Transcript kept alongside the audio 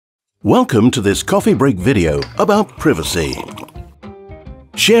Welcome to this coffee break video about privacy.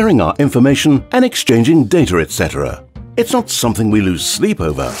 Sharing our information and exchanging data, etc. It's not something we lose sleep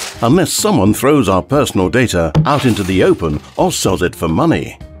over unless someone throws our personal data out into the open or sells it for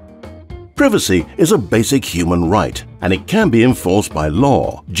money. Privacy is a basic human right, and it can be enforced by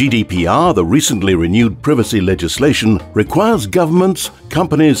law. GDPR, the recently renewed privacy legislation, requires governments,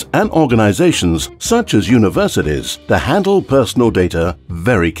 companies and organizations such as universities to handle personal data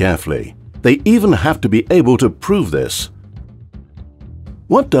very carefully. They even have to be able to prove this.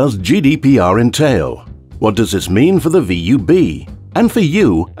 What does GDPR entail? What does this mean for the VUB and for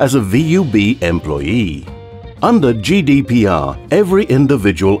you as a VUB employee? Under GDPR, every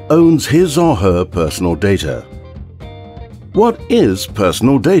individual owns his or her personal data. What is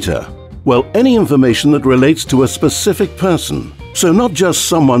personal data? Well, any information that relates to a specific person. So not just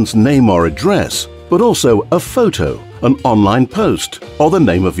someone's name or address, but also a photo, an online post, or the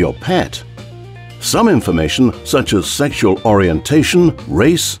name of your pet. Some information, such as sexual orientation,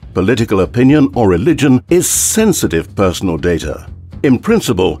 race, political opinion, or religion, is sensitive personal data. In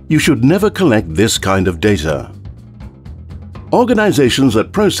principle, you should never collect this kind of data. Organizations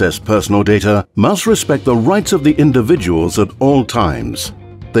that process personal data must respect the rights of the individuals at all times.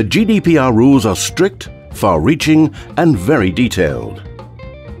 The GDPR rules are strict, far-reaching, and very detailed.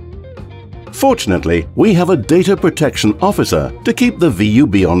 Fortunately, we have a data protection officer to keep the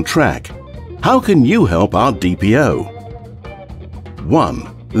VUB on track. How can you help our DPO?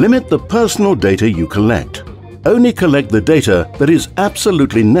 1. Limit the personal data you collect. Only collect the data that is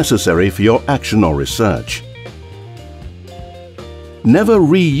absolutely necessary for your action or research. Never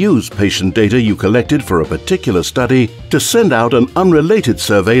reuse patient data you collected for a particular study to send out an unrelated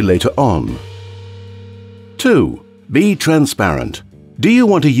survey later on. 2. Be transparent. Do you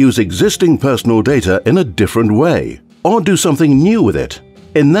want to use existing personal data in a different way or do something new with it?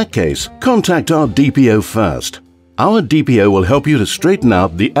 In that case, contact our DPO first. Our DPO will help you to straighten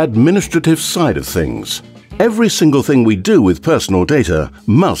out the administrative side of things. Every single thing we do with personal data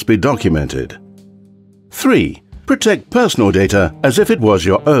must be documented. 3. Protect personal data as if it was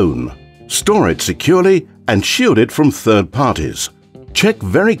your own. Store it securely and shield it from third parties. Check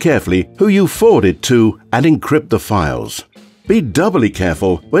very carefully who you forward it to and encrypt the files. Be doubly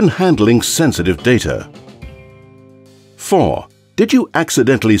careful when handling sensitive data. 4. Did you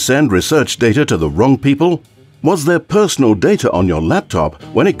accidentally send research data to the wrong people? Was there personal data on your laptop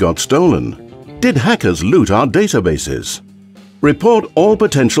when it got stolen? Did hackers loot our databases? Report all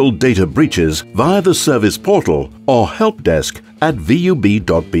potential data breaches via the service portal or help desk at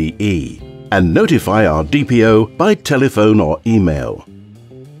vub.be and notify our DPO by telephone or email.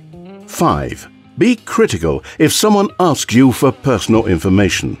 5. Be critical if someone asks you for personal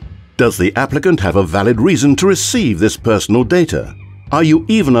information. Does the applicant have a valid reason to receive this personal data? Are you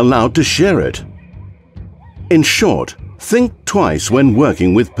even allowed to share it? In short, think twice when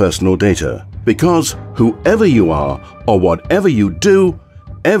working with personal data, because whoever you are or whatever you do,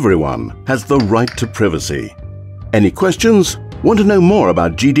 everyone has the right to privacy. Any questions? Want to know more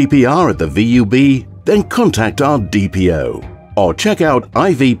about GDPR at the VUB? Then contact our DPO or check out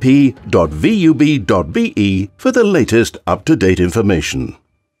ivp.vub.be for the latest up-to-date information.